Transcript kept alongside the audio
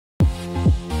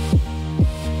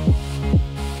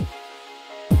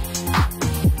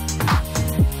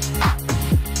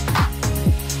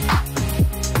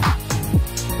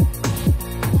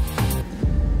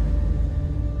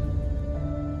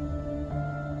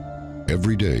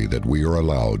Every day that we are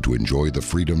allowed to enjoy the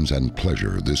freedoms and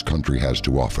pleasure this country has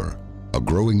to offer, a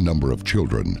growing number of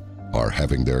children are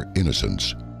having their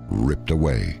innocence ripped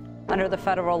away. Under the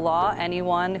federal law,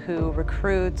 anyone who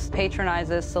recruits,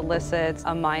 patronizes, solicits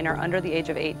a minor under the age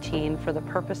of 18 for the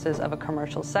purposes of a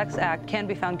commercial sex act can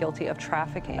be found guilty of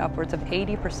trafficking. Upwards of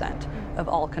 80% of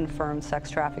all confirmed sex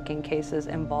trafficking cases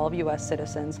involve U.S.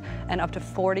 citizens, and up to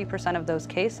 40% of those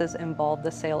cases involve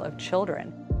the sale of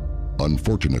children.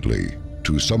 Unfortunately,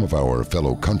 to some of our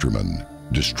fellow countrymen,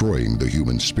 destroying the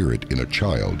human spirit in a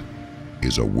child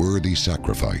is a worthy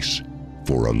sacrifice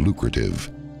for a lucrative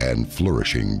and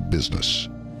flourishing business.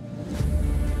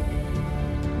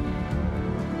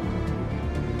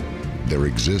 There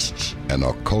exists an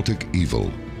occultic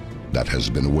evil that has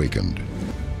been awakened.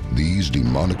 These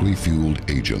demonically fueled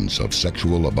agents of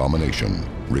sexual abomination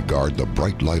regard the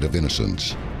bright light of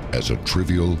innocence as a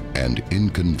trivial and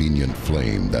inconvenient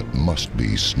flame that must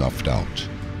be snuffed out.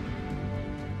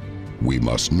 We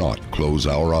must not close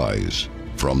our eyes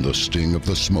from the sting of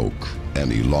the smoke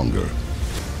any longer.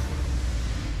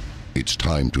 It's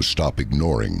time to stop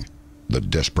ignoring the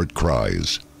desperate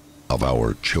cries of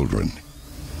our children.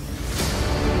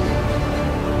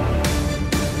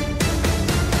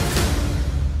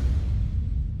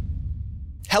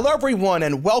 Hello everyone,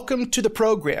 and welcome to the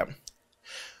program.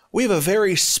 We have a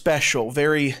very special,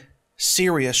 very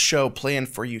serious show planned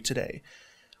for you today,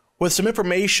 with some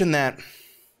information that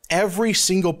every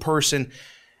single person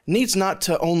needs not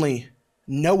to only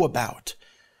know about,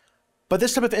 but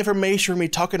this type of information we're going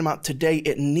to be talking about today,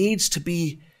 it needs to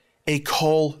be a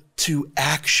call to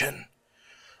action.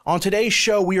 On today's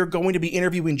show, we are going to be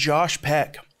interviewing Josh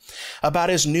Peck about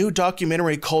his new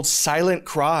documentary called Silent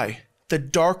Cry, The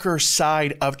Darker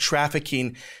Side of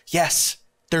Trafficking. Yes,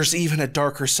 there's even a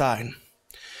darker side.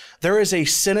 There is a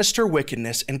sinister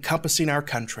wickedness encompassing our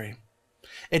country.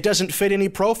 It doesn't fit any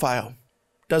profile,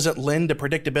 doesn't lend to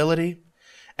predictability,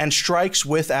 and strikes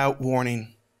without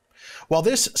warning. While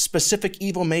this specific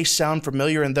evil may sound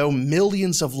familiar, and though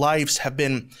millions of lives have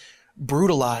been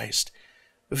brutalized,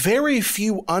 very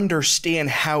few understand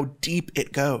how deep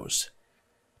it goes.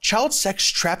 Child sex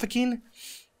trafficking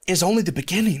is only the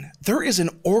beginning. There is an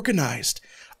organized,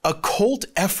 occult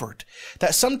effort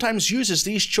that sometimes uses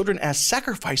these children as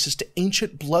sacrifices to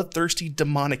ancient, bloodthirsty,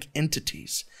 demonic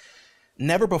entities.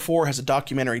 Never before has a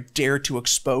documentary dared to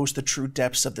expose the true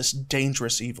depths of this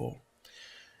dangerous evil.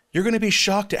 You're going to be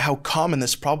shocked at how common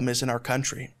this problem is in our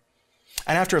country.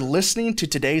 And after listening to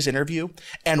today's interview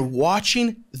and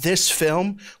watching this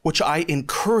film, which I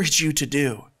encourage you to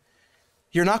do,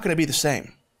 you're not going to be the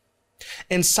same.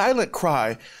 In Silent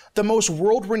Cry, the most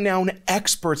world-renowned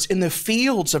experts in the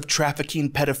fields of trafficking,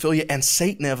 pedophilia, and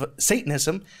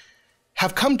Satanism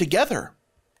have come together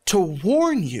to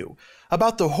warn you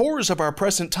about the horrors of our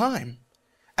present time,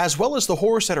 as well as the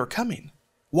horrors that are coming.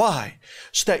 Why?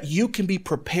 So that you can be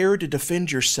prepared to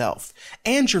defend yourself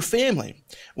and your family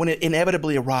when it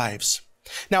inevitably arrives.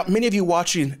 Now, many of you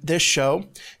watching this show,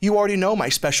 you already know my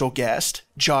special guest,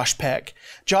 Josh Peck.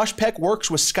 Josh Peck works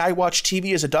with Skywatch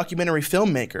TV as a documentary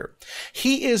filmmaker.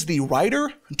 He is the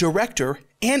writer, director,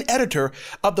 and editor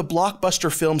of the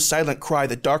blockbuster film Silent Cry,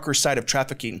 The Darker Side of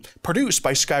Trafficking, produced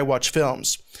by Skywatch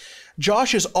Films.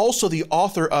 Josh is also the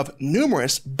author of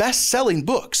numerous best-selling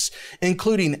books,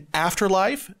 including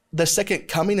Afterlife, The Second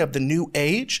Coming of the New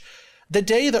Age, The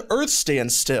Day the Earth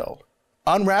Stands Still,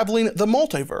 Unraveling the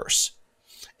Multiverse,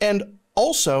 and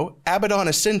also Abaddon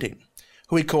Ascending,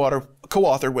 who he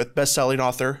co-authored with best-selling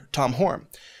author Tom Horn.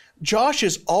 Josh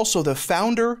is also the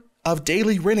founder of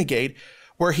Daily Renegade,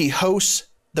 where he hosts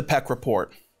the Peck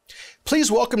Report.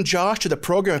 Please welcome Josh to the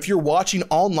program if you're watching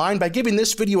online by giving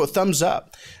this video a thumbs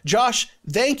up. Josh,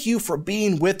 thank you for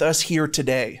being with us here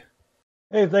today.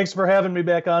 Hey, thanks for having me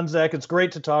back on, Zach. It's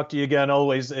great to talk to you again,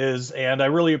 always is, and I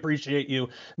really appreciate you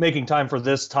making time for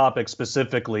this topic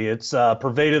specifically. It's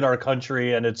pervaded our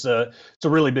country, and it's a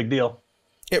really big deal.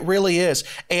 It really is,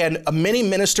 and many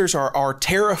ministers are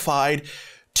terrified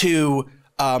to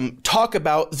talk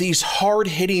about these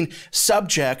hard-hitting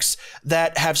subjects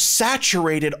that have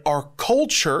saturated our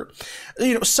culture,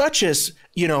 such as,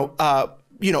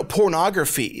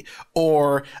 pornography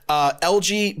or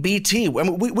LGBT. I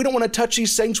mean, we don't want to touch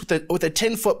these things with a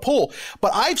 10-foot pole.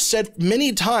 But I've said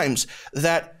many times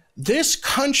that this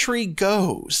country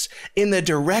goes in the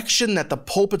direction that the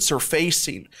pulpits are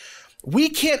facing. We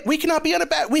cannot be on a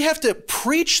bad. We have to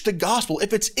preach the gospel.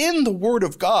 If it's in the Word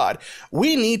of God,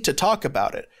 we need to talk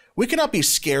about it. We cannot be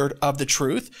scared of the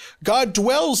truth. God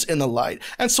dwells in the light.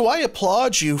 And so I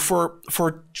applaud you for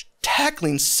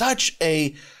tackling such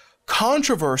a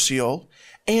controversial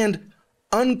and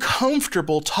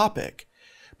uncomfortable topic.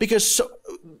 because so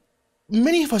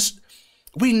many of us,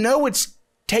 we know it's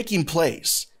taking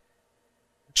place,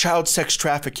 child sex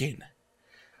trafficking,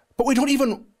 but we don't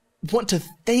even want to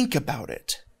think about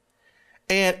it.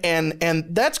 And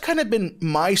that's kind of been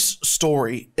my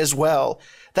story as well,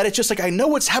 that it's just like, I know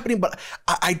what's happening, but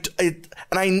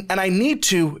I need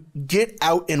to get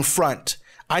out in front.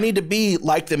 I need to be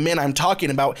like the men I'm talking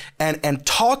about and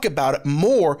talk about it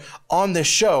more on this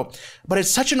show. But it's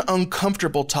such an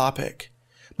uncomfortable topic,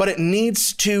 but it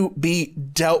needs to be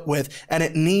dealt with and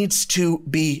it needs to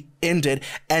be ended.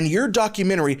 And your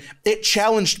documentary, it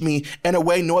challenged me in a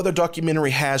way no other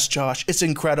documentary has, Josh. It's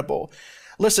incredible.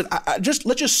 Listen,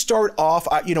 let's just start off.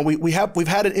 We've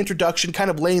had an introduction,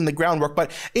 kind of laying the groundwork, but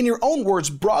in your own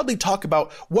words, broadly talk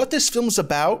about what this film's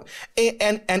about,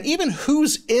 and even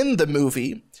who's in the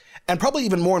movie, and probably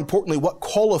even more importantly, what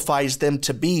qualifies them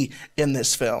to be in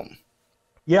this film.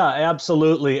 Yeah,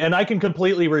 absolutely. And I can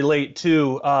completely relate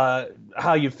to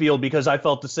how you feel, because I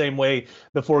felt the same way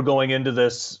before going into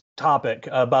this topic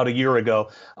about a year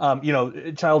ago.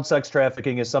 Child sex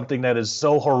trafficking is something that is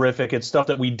so horrific. It's stuff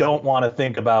that we don't want to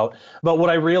think about. But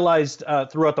what I realized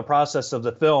throughout the process of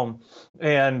the film,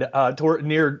 and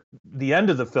near the end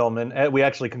of the film, and we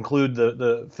actually conclude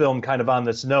the film kind of on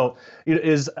this note,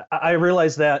 is I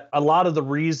realized that a lot of the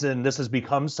reason this has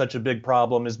become such a big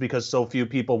problem is because so few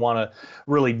people want to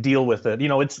really deal with it.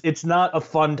 It's not a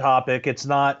fun topic. It's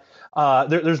not.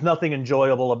 There's nothing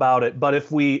enjoyable about it. But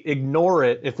if we ignore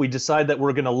it, if we decide that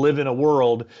we're going to live in a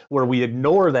world where we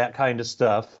ignore that kind of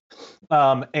stuff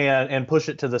and push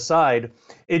it to the side,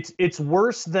 it's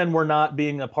worse than we're not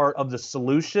being a part of the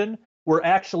solution. We're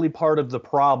actually part of the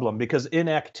problem, because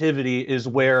inactivity is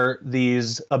where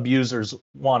these abusers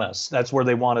want us. That's where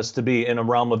they want us to be, in a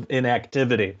realm of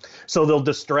inactivity. So they'll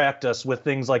distract us with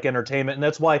things like entertainment. And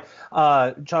that's why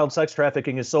child sex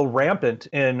trafficking is so rampant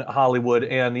in Hollywood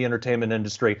and the entertainment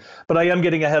industry. But I am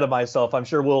getting ahead of myself. I'm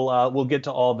sure we'll get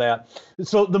to all that.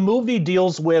 So the movie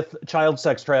deals with child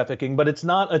sex trafficking, but it's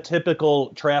not a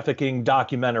typical trafficking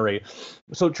documentary.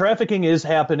 So trafficking is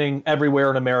happening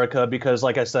everywhere in America because,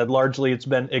 like I said, largely it's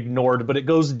been ignored, but it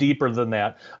goes deeper than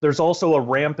that. There's also a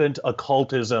rampant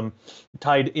occultism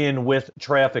tied in with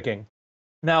trafficking.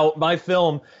 Now, my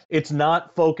film, it's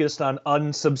not focused on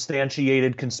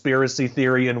unsubstantiated conspiracy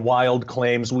theory and wild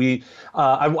claims. I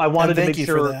wanted to make sure. Thank you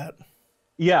for that.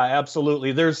 Yeah,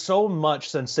 absolutely. There's so much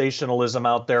sensationalism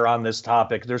out there on this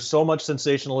topic. There's so much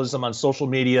sensationalism on social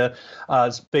media,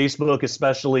 Facebook,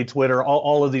 especially Twitter,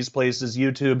 all of these places,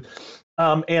 YouTube.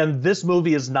 And this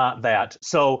movie is not that.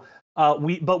 So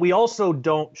we also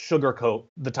don't sugarcoat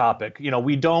the topic.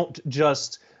 We don't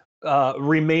just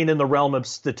remain in the realm of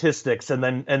statistics and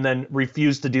then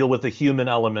refuse to deal with the human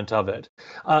element of it.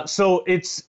 So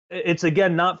it's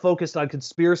again not focused on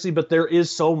conspiracy, but there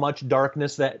is so much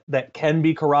darkness that can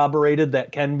be corroborated,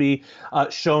 that can be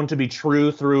shown to be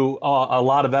true through a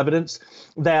lot of evidence,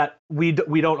 that we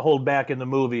don't hold back in the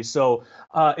movie. So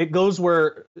it goes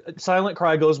where Silent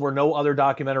Cry goes where no other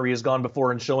documentary has gone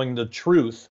before in showing the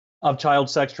truth of child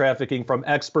sex trafficking from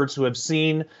experts who have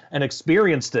seen and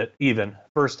experienced it even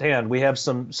firsthand. We have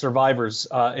some survivors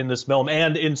in this film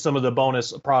and in some of the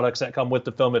bonus products that come with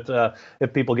the film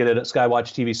if people get it at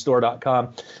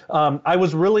skywatchtvstore.com. I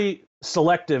was really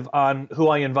selective on who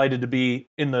I invited to be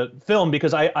in the film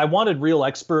because I wanted real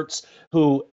experts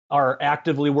who are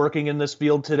actively working in this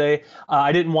field today.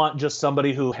 I didn't want just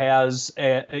somebody who has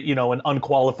an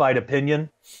unqualified opinion.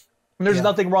 There's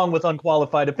nothing wrong with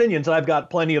unqualified opinions. I've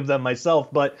got plenty of them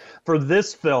myself. But for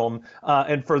this film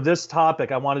and for this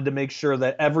topic, I wanted to make sure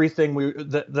that everything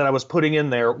that I was putting in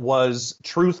there was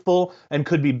truthful and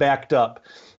could be backed up.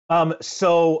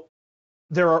 So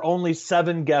there are only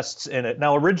 7 guests in it.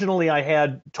 Now, originally I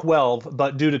had 12,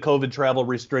 but due to COVID travel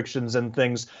restrictions and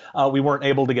things, we weren't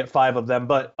able to get 5 of them.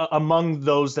 But among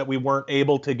those that we weren't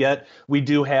able to get, we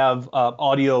do have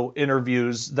audio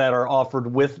interviews that are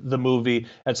offered with the movie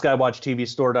at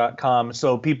skywatchtvstore.com.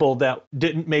 So people that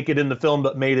didn't make it in the film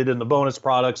but made it in the bonus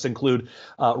products include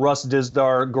Russ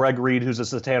Dizdar, Greg Reed, who's a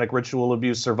satanic ritual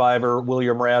abuse survivor,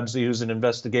 William Ramsey, who's an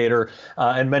investigator,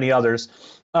 and many others.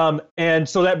 And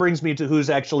so that brings me to who's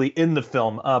actually in the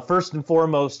film. First and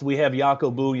foremost, we have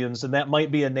Jaco Booyens, and that might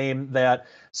be a name that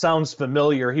sounds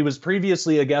familiar. He was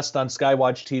previously a guest on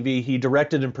Skywatch TV. He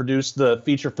directed and produced the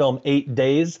feature film 8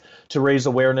 Days to raise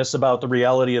awareness about the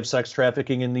reality of sex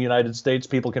trafficking in the United States.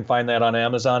 People can find that on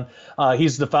Amazon.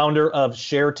 He's the founder of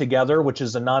Share Together, which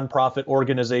is a nonprofit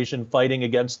organization fighting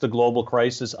against the global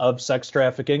crisis of sex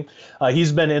trafficking.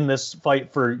 He's been in this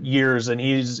fight for years, and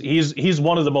he's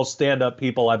one of the most stand-up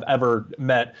people people I've ever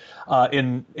met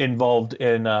involved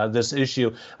in this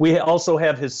issue. We also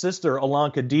have his sister,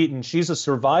 Alanka Deaton. She's a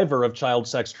survivor of child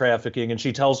sex trafficking, and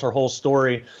she tells her whole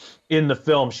story in the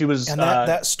film. She was, and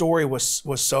that story was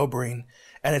sobering,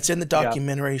 and it's in the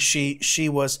documentary. Yeah. She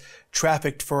was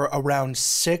trafficked for around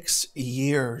 6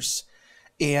 years,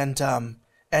 and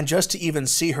just to even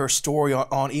see her story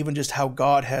on even just how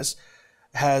God has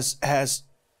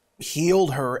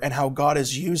healed her and how God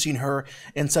is using her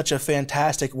in such a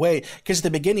fantastic way. Because at the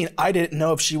beginning, I didn't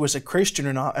know if she was a Christian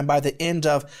or not, and by the end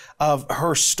of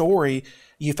her story,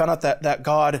 you found out that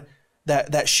God,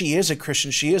 that she is a Christian,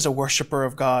 she is a worshiper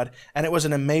of God, and it was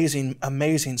an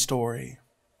amazing story.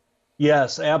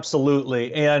 Yes,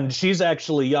 absolutely. And she's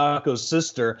actually Yako's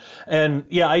sister. And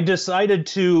yeah, I decided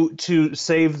to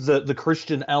save the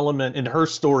Christian element in her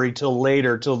story till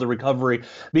later, till the recovery,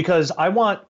 because I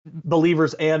want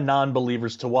believers and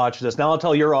non-believers to watch this. Now I'll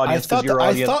tell your audience, because your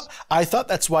audience... I thought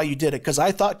that's why you did it, because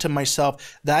I thought to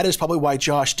myself, that is probably why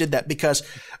Josh did that, because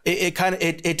it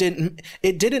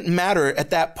didn't matter at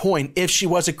that point if she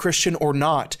was a Christian or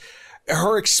not.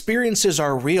 Her experiences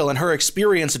are real, and her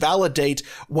experience validate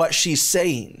what she's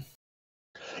saying.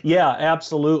 Yeah,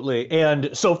 absolutely. And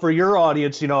so for your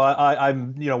audience,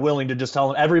 I'm willing to just tell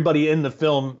them everybody in the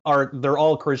film they're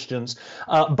all Christians,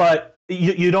 but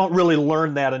you don't really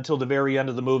learn that until the very end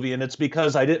of the movie, and it's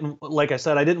because I didn't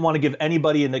want to give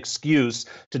anybody an excuse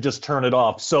to just turn it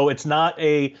off. So it's not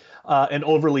an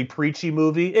overly preachy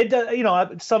movie.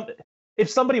 If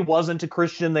somebody wasn't a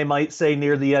Christian, they might say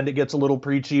near the end it gets a little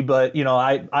preachy, but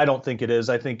I don't think it is.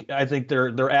 I think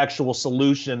they're actual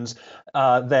solutions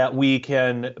that we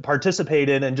can participate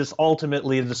in, and just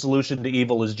ultimately the solution to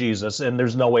evil is Jesus, and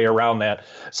there's no way around that.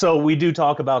 So we do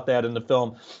talk about that in the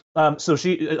film. So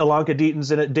Alanka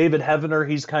Deaton's in it. David Heavener,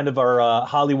 he's kind of our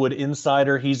Hollywood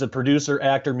insider. He's a producer,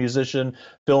 actor, musician,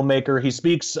 filmmaker. He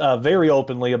speaks very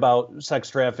openly about sex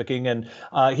trafficking, and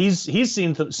he's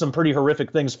seen some pretty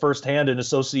horrific things firsthand in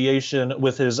association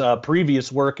with his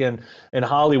previous work in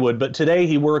Hollywood. But today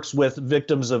he works with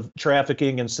victims of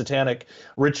trafficking and satanic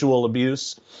ritual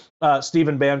abuse.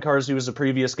 Stephen Bancars, he was a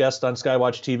previous guest on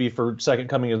Skywatch TV for Second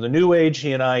Coming of the New Age.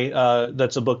 He and I,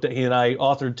 that's a book that he and I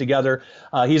authored together.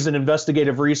 He's an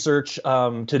investigative research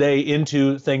today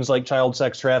into things like child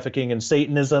sex trafficking and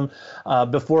Satanism.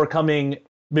 Before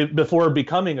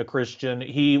becoming a Christian,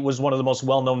 he was one of the most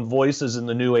well-known voices in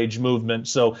the New Age movement.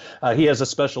 So he has a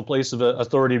special place of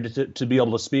authority to be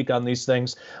able to speak on these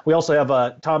things. We also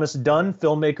have Thomas Dunn,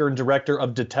 filmmaker and director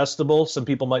of Detestable. Some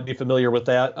people might be familiar with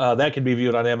that. That can be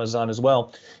viewed on Amazon as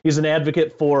well. He's an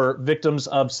advocate for victims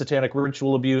of satanic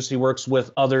ritual abuse. He works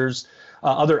with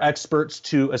other experts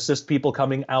to assist people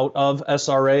coming out of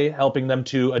SRA, helping them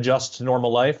to adjust to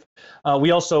normal life.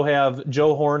 We also have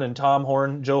Joe Horn and Tom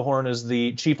Horn. Joe Horn is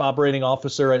the chief operating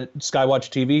officer at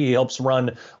Skywatch TV. He helps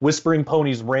run Whispering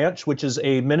Ponies Ranch, which is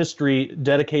a ministry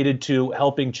dedicated to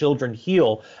helping children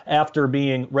heal after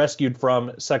being rescued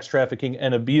from sex trafficking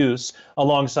and abuse,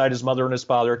 alongside his mother and his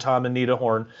father, Tom and Nita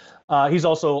Horn. He's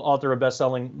also author of a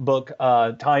best-selling book,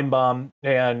 Time Bomb,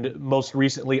 and most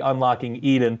recently, Unlocking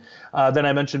Eden. Then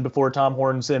I mentioned before, Tom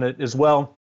Horn's in it as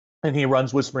well, and he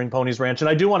runs Whispering Ponies Ranch. And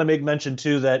I do want to make mention,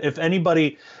 too, that if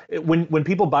anybody, when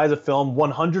people buy the film,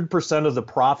 100% of the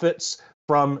profits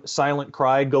from Silent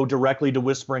Cry go directly to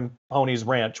Whispering Ponies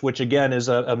Ranch, which again is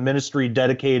a ministry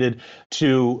dedicated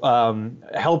to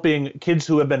helping kids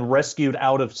who have been rescued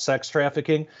out of sex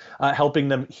trafficking, helping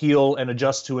them heal and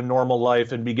adjust to a normal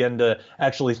life and begin to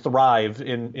actually thrive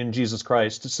in Jesus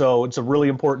Christ. So it's a really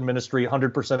important ministry.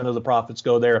 100% of the profits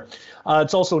go there.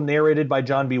 It's also narrated by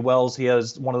John B. Wells. He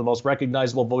has one of the most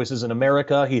recognizable voices in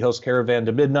America. He hosts Caravan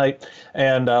to Midnight.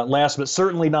 And last but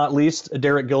certainly not least,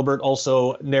 Derek Gilbert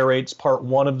also narrates part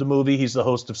one of the movie. He's the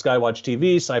host of Skywatch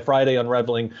TV, Sci Friday,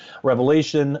 Unraveling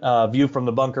Revelation, View from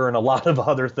the Bunker, and a lot of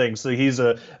other things. So he's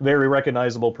a very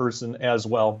recognizable person as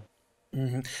well.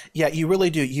 Mm-hmm. Yeah, you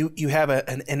really do. You have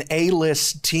an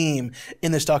A-list team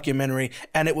in this documentary,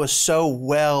 and it was so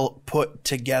well put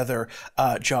together,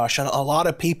 Josh. And a lot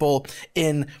of people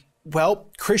in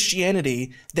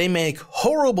Christianity, they make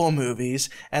horrible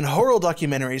movies and horrible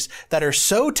documentaries that are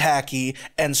so tacky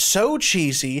and so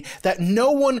cheesy that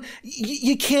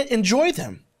you can't enjoy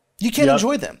them. You can't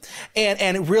enjoy them.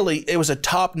 And really, it was a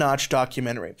top-notch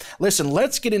documentary. Listen,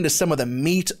 let's get into some of the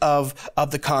meat of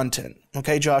the content.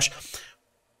 Okay, Josh?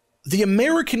 The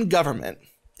American government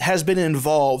has been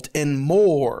involved in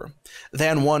more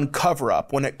than one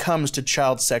cover-up when it comes to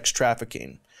child sex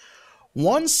trafficking.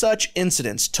 One such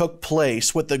incident took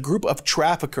place with a group of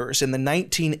traffickers in the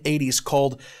 1980s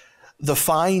called the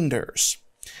Finders.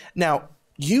 Now,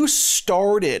 you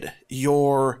started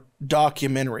your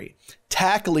documentary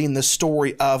tackling the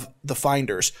story of the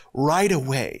Finders right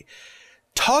away.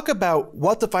 Talk about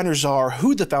what the Finders are,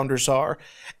 who the founders are,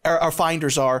 or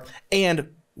Finders are, and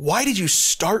why did you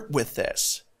start with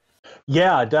this?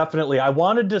 Yeah, definitely. I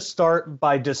wanted to start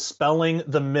by dispelling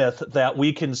the myth that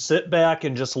we can sit back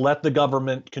and just let the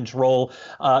government control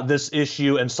this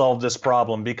issue and solve this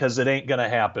problem, because it ain't going to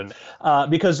happen.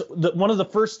 Because one of the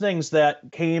first things that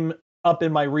came up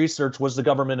in my research was the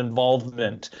government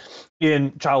involvement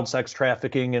in child sex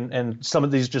trafficking and some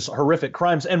of these just horrific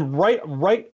crimes. And right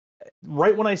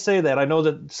when I say that, I know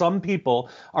that some people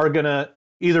are going to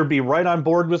either be right on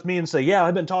board with me and say, yeah,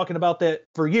 I've been talking about that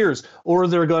for years, or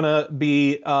they're going to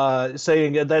be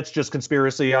saying that's just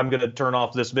conspiracy. I'm going to turn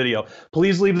off this video.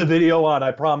 Please leave the video on.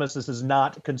 I promise this is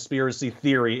not conspiracy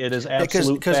theory. It is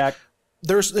absolute fact.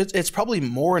 It's probably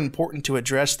more important to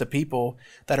address the people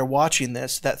that are watching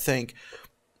this that think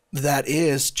that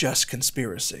is just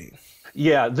conspiracy.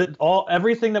 Yeah,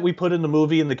 everything that we put in the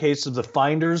movie in the case of the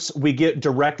Finders, we get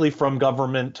directly from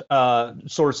government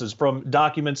sources, from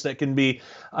documents that can be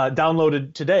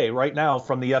downloaded today, right now,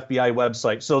 from the FBI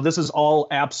website. So this is all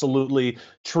absolutely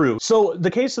true. So the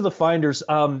case of the Finders,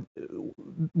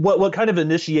 what kind of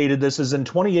initiated this is in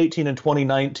 2018 and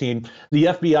 2019, the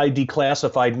FBI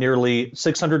declassified nearly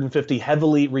 650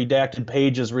 heavily redacted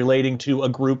pages relating to a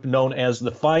group known as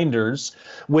the Finders,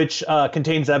 which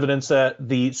contains evidence that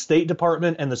the State Department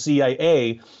and the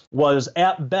CIA was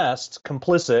at best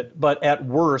complicit, but at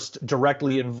worst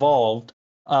directly involved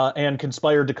and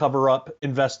conspired to cover up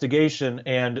investigation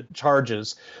and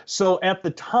charges. So at the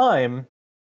time,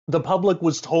 the public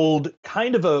was told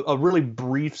kind of a really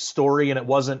brief story, and it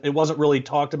wasn't really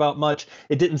talked about much.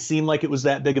 It didn't seem like it was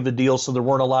that big of a deal, so there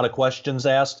weren't a lot of questions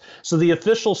asked. So the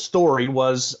official story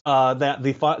was that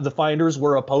the Finders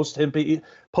were a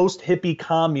post-hippie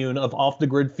commune of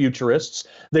off-the-grid futurists.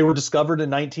 They were discovered in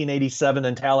 1987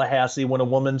 in Tallahassee when a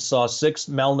woman saw 6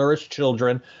 malnourished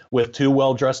children with 2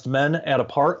 well-dressed men at a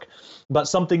park. But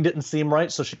something didn't seem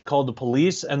right, so she called the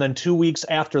police. And then 2 weeks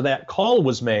after that call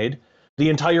was made, the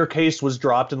entire case was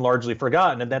dropped and largely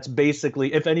forgotten. And that's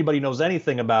basically, if anybody knows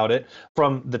anything about it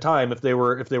from the time, if they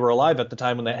were alive at the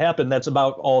time when that happened, that's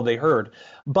about all they heard.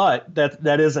 But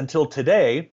that is until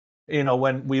today,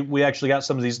 when we actually got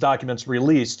some of these documents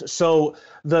released. So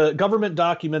the government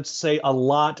documents say a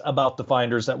lot about the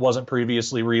Finders that wasn't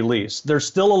previously released. There's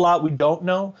still a lot we don't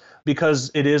know because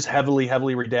it is heavily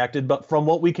redacted. But from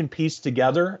what we can piece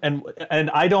together, and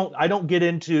I don't get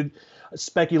into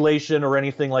speculation or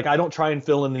anything. Like, I don't try and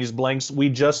fill in these blanks. We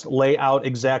just lay out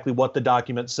exactly what the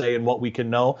documents say and what we can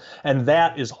know, and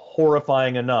that is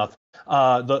horrifying enough.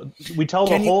 We tell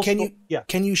the whole story. Yeah.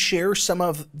 Can you share some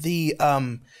of the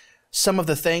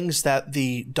things that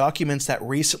the documents that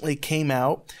recently came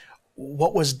out?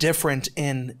 What was different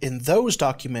in those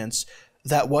documents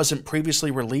that wasn't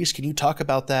previously released? Can you talk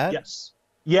about that? Yes.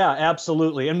 Yeah,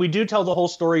 absolutely. And we do tell the whole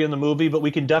story in the movie, but we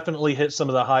can definitely hit some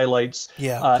of the highlights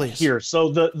here.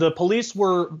 So the police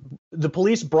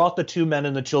brought the 2 men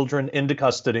and the children into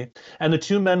custody, and the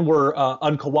 2 men were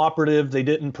uncooperative. They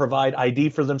didn't provide ID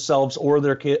for themselves or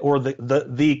their kid or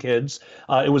the kids.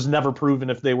 It was never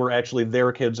proven if they were actually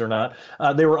their kids or not.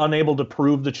 They were unable to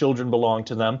prove the children belonged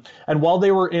to them. And while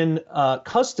they were in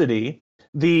custody,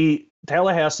 the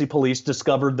Tallahassee police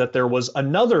discovered that there was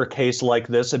another case like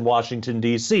this in Washington,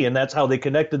 D.C., and that's how they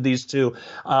connected these two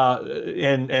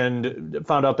and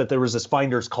found out that there was this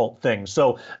Finders cult thing.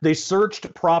 So they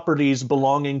searched properties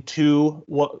belonging to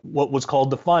what was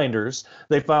called the Finders.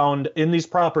 They found in these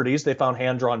properties, they found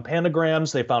hand-drawn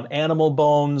pentagrams, they found animal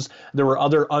bones, there were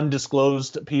other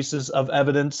undisclosed pieces of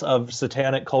evidence of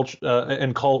satanic cult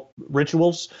and cult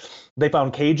rituals. They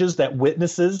found cages that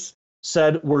witnesses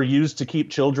said were used to keep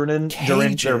children in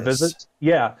during their visits.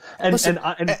 Yeah. And so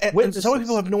many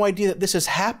people have no idea that this is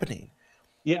happening.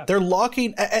 Yeah. They're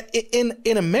locking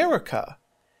in America.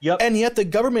 Yep. And yet the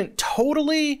government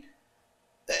totally,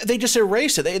 they just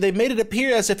erased it. They made it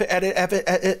appear as if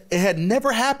it had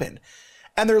never happened.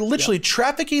 And they're literally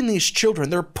trafficking these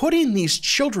children. They're putting these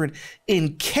children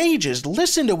in cages.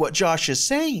 Listen to what Josh is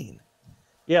saying.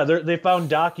 Yeah, they found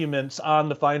documents on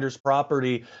the Finders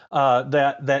property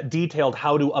that detailed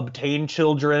how to obtain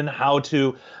children, how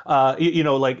to,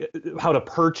 like how to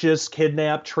purchase,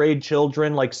 kidnap, trade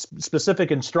children, like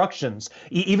specific instructions,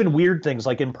 even weird things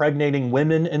like impregnating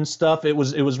women and stuff. It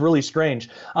was really strange.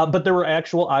 But there were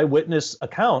actual eyewitness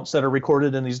accounts that are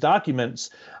recorded in these documents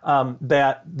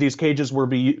that these cages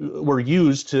were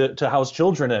used to house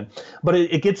children in. But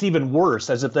it gets even worse,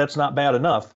 as if that's not bad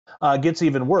enough. gets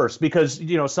even worse because,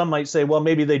 some might say, well,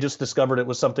 maybe they just discovered it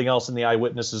was something else and the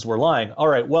eyewitnesses were lying. All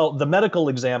right, well, the medical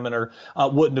examiner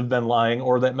wouldn't have been lying,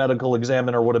 or that medical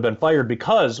examiner would have been fired,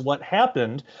 because what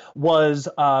happened was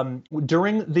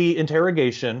during the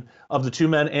interrogation of the two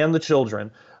men and the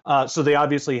children, so they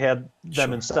obviously had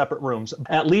them in separate rooms.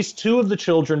 At least two of the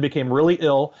children became really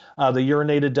ill. They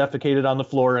urinated, defecated on the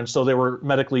floor, and so they were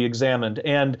medically examined.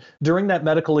 And during that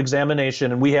medical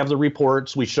examination, and we have the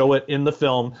reports, we show it in the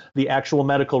film, the actual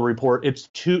medical report,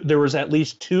 there was at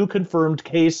least 2 confirmed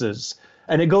cases,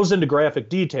 and it goes into graphic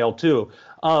detail too,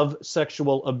 of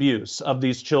sexual abuse of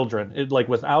these children. Like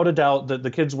without a doubt,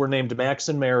 the kids were named Max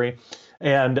and Mary.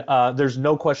 And there's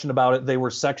no question about it, they were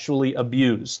sexually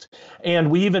abused. And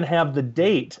we even have the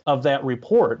date of that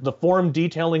report. The form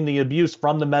detailing the abuse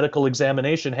from the medical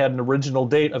examination had an original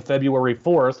date of February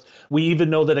 4th. We even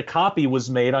know that a copy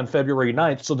was made on February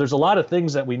 9th. So there's a lot of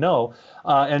things that we know.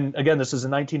 And again, this is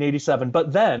in 1987.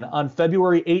 But then on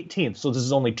February 18th, so this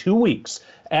is only 2 weeks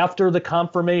after the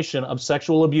confirmation of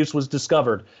sexual abuse was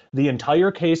discovered, the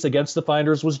entire case against the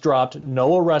finders was dropped.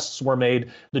 No arrests were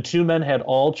made. The 2 men had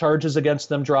all charges against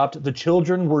them dropped. The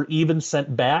children were even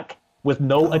sent back with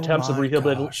no attempts of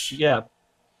rehabilitation. Yeah.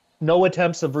 No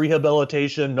attempts of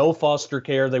rehabilitation, no foster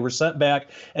care. They were sent back.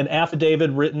 An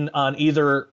affidavit written on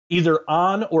either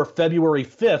on or February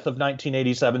 5th of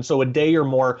 1987, so a day or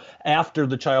more after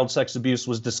the child sex abuse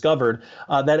was discovered,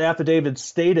 that affidavit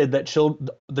stated that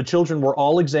the children were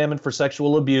all examined for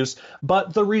sexual abuse,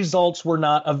 but the results were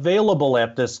not available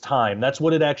at this time. That's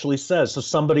what it actually says. So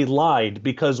somebody lied,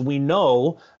 because we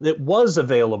know it was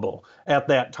available at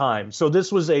that time. So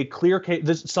this was a clear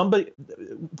case. Somebody,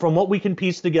 from what we can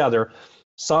piece together,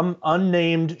 some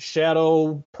unnamed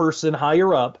shadow person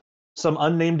higher up, some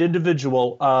unnamed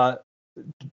individual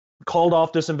called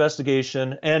off this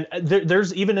investigation. And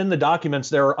there's even in the documents,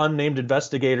 there are unnamed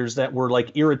investigators that were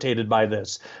like irritated by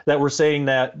this, that were saying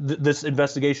that this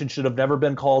investigation should have never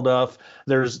been called off.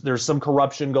 There's some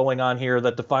corruption going on here,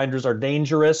 that the finders are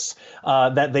dangerous,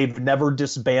 that they've never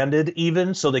disbanded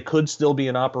even, so they could still be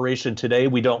in operation today.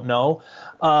 We don't know.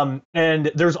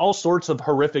 And there's all sorts of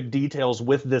horrific details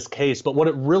with this case. But what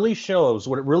it really shows,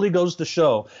 what it really goes to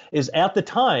show, is at the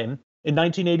time in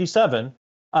 1987,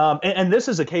 and this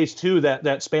is a case, too,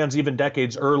 that spans even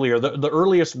decades earlier. The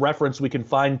earliest reference we can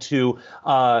find to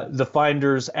the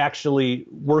finders actually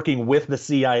working with the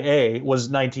CIA was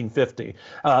 1950.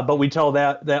 But we tell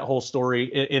that whole story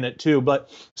in it, too. But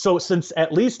so since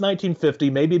at least 1950,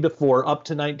 maybe before, up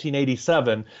to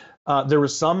 1987, there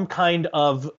was some kind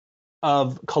of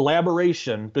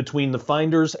collaboration between the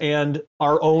finders and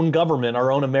our own government,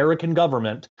 our own American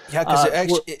government. Yeah,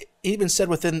 because it even said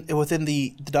within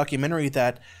the documentary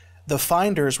that the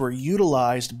finders were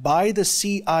utilized by the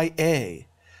CIA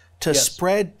to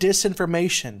spread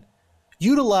disinformation.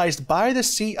 Utilized by the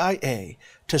CIA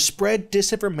to spread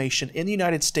disinformation in the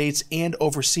United States and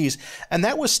overseas. And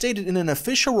that was stated in an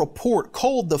official report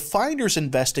called the Finders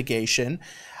Investigation,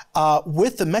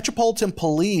 with the Metropolitan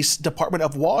Police Department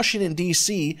of Washington,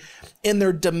 D.C. in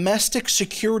their domestic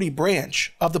security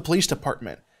branch of the police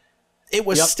department. It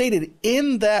was stated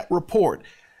in that report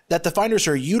that the finders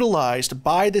are utilized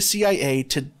by the CIA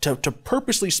to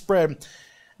purposely spread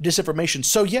disinformation.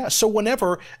 So yeah, so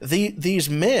whenever these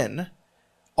men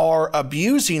are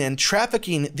abusing and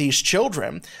trafficking these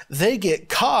children, they get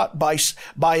caught by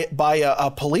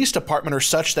a police department or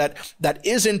such that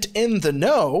isn't in the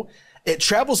know. It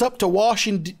travels up to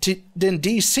Washington,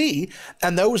 D.C.,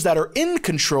 and those that are in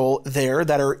control there,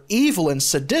 that are evil and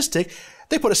sadistic,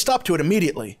 they put a stop to it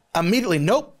immediately. Immediately,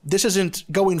 nope, this isn't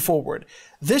going forward.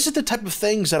 This is the type of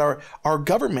things that our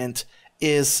government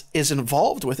is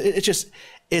involved with.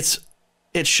 It's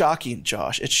shocking,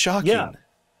 Josh. It's shocking. Yeah.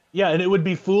 Yeah, and it would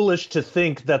be foolish to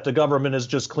think that the government has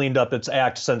just cleaned up its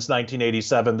act since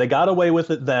 1987. They got away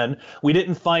with it then. We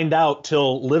didn't find out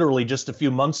till literally just a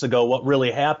few months ago what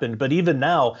really happened. But even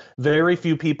now, very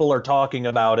few people are talking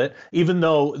about it, even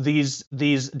though these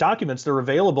documents, they're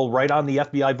available right on the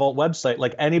FBI Vault website.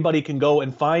 Like anybody can go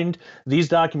and find these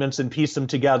documents and piece them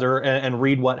together and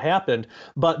read what happened.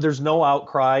 But there's no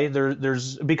outcry.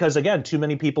 There's because, again, too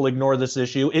many people ignore this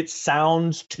issue. It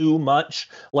sounds too much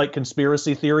like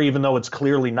conspiracy theory, even though it's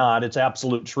clearly not. It's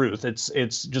absolute truth.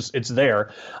 It's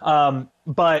there.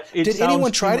 But did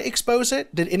anyone try to expose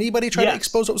it? Did anybody try to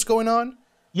expose what was going on?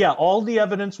 Yeah, all the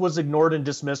evidence was ignored and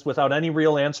dismissed without any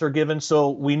real answer given.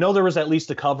 So we know there was at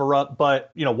least a cover-up, but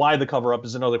why the cover-up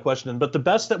is another question. But the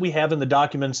best that we have in the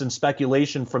documents and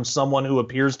speculation from someone who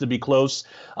appears to be close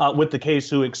with the case,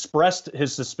 who expressed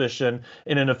his suspicion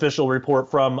in an official report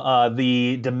from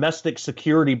the domestic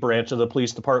security branch of the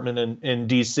police department in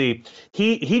D.C.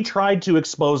 He tried to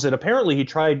expose it. Apparently, he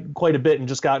tried quite a bit and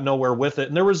just got nowhere with it.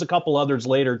 And there was a couple others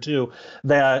later too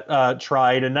that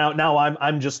tried. And now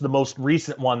I'm just the most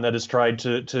recent one that has tried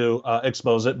to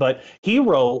expose it. But he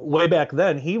wrote way back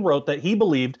then, he wrote that he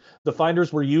believed the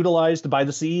finders were utilized by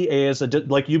the CEA as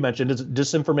like you mentioned, as a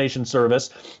disinformation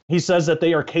service. He says that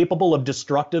they are capable of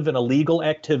destructive and illegal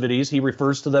activities. He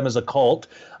refers to them as a cult.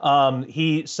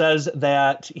 He says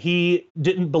that he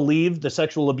didn't believe the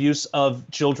sexual abuse of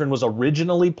children was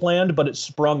originally planned, but it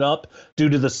sprung up due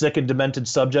to the sick and demented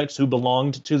subjects who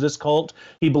belonged to this cult.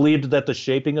 He believed that the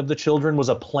shaping of the children was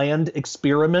a planned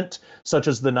experiment, such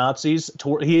as the Nazis.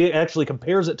 He actually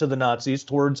compares it to the Nazis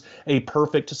towards a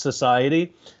perfect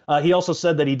society. He also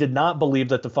said that he did not believe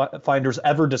that the finders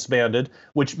ever disbanded,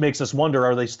 which makes us wonder,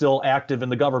 are they still active in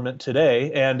the government today?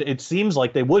 And it seems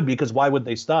like they would, because why would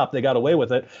they stop? They got away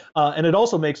with it. And it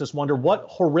also makes us wonder what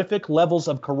horrific levels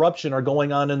of corruption are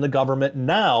going on in the government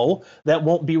now that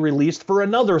won't be released for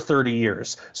another 30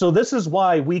 years. So this is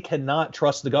why we cannot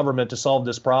trust the government to solve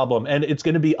this problem. And it's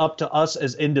going to be up to us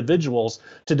as individuals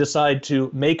to decide to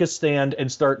make a stand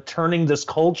and start turning this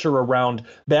culture around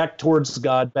back towards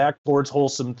God, back towards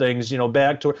wholesome things,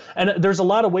 back to, and there's a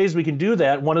lot of ways we can do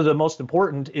that. One of the most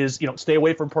important is, stay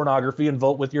away from pornography and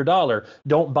vote with your dollar.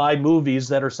 Don't buy movies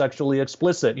that are sexually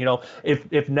explicit. If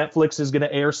Netflix is going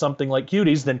to air something like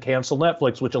Cuties, then cancel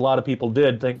Netflix, which a lot of people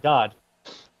did, thank God.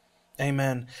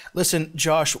 Amen. Listen,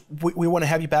 Josh, we want to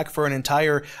have you back for an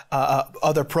entire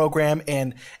other program,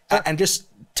 and just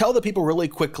tell the people really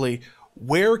quickly,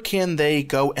 where can they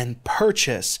go and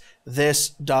purchase this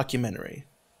documentary?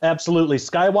 Absolutely.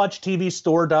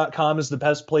 SkywatchTVStore.com is the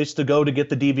best place to go to get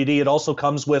the DVD. It also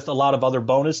comes with a lot of other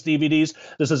bonus DVDs.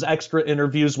 This is extra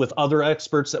interviews with other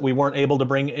experts that we weren't able to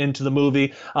bring into the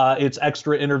movie. It's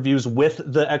extra interviews with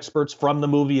the experts from the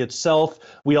movie itself.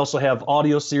 We also have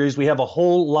audio series. We have a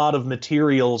whole lot of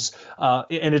materials,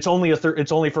 and it's only for a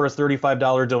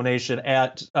 $35 donation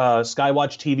at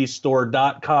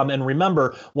SkywatchTVStore.com. And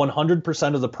remember,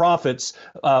 100% of the profits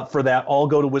for that all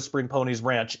go to Whispering Ponies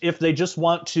Ranch. If they just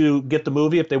want to get the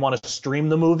movie, if they want to stream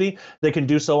the movie, they can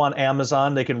do so on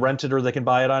Amazon. They can rent it or they can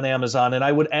buy it on Amazon. And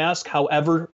I would ask,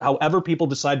 however people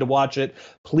decide to watch it,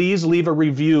 please leave a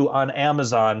review on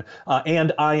Amazon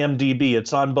and IMDb.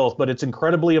 It's on both, but it's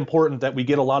incredibly important that we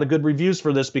get a lot of good reviews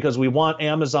for this, because we want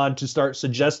Amazon to start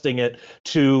suggesting it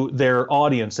to their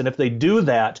audience. And if they do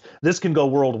that, this can go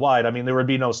worldwide. I mean, there would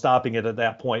be no stopping it at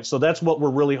that point. So that's what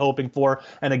we're really hoping for.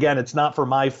 And again, it's not for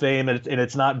my fame, and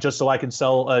it's not just so I can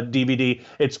sell a DVD.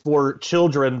 It's for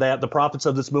children that the profits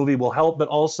of this movie will help, but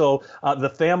also the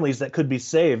families that could be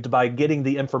saved by getting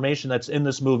the information that's in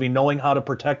this movie, knowing how to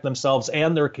protect themselves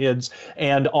and their kids,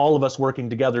 and all of us working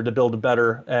together to build a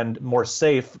better and more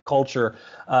safe culture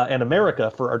and America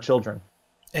for our children.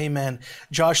 Amen.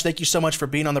 Josh, thank you so much for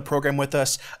being on the program with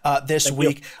us this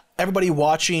week. Everybody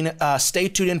watching, stay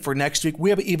tuned in for next week.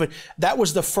 That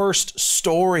was the first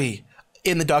story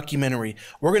in the documentary.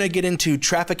 We're going to get into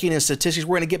trafficking and statistics.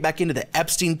 We're going to get back into the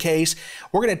Epstein case.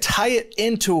 We're going to tie it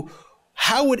into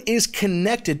how it is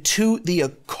connected to the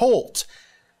occult,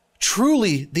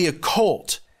 truly the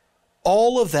occult.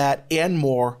 All of that and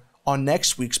more on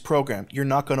next week's program. You're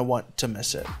not going to want to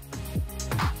miss it.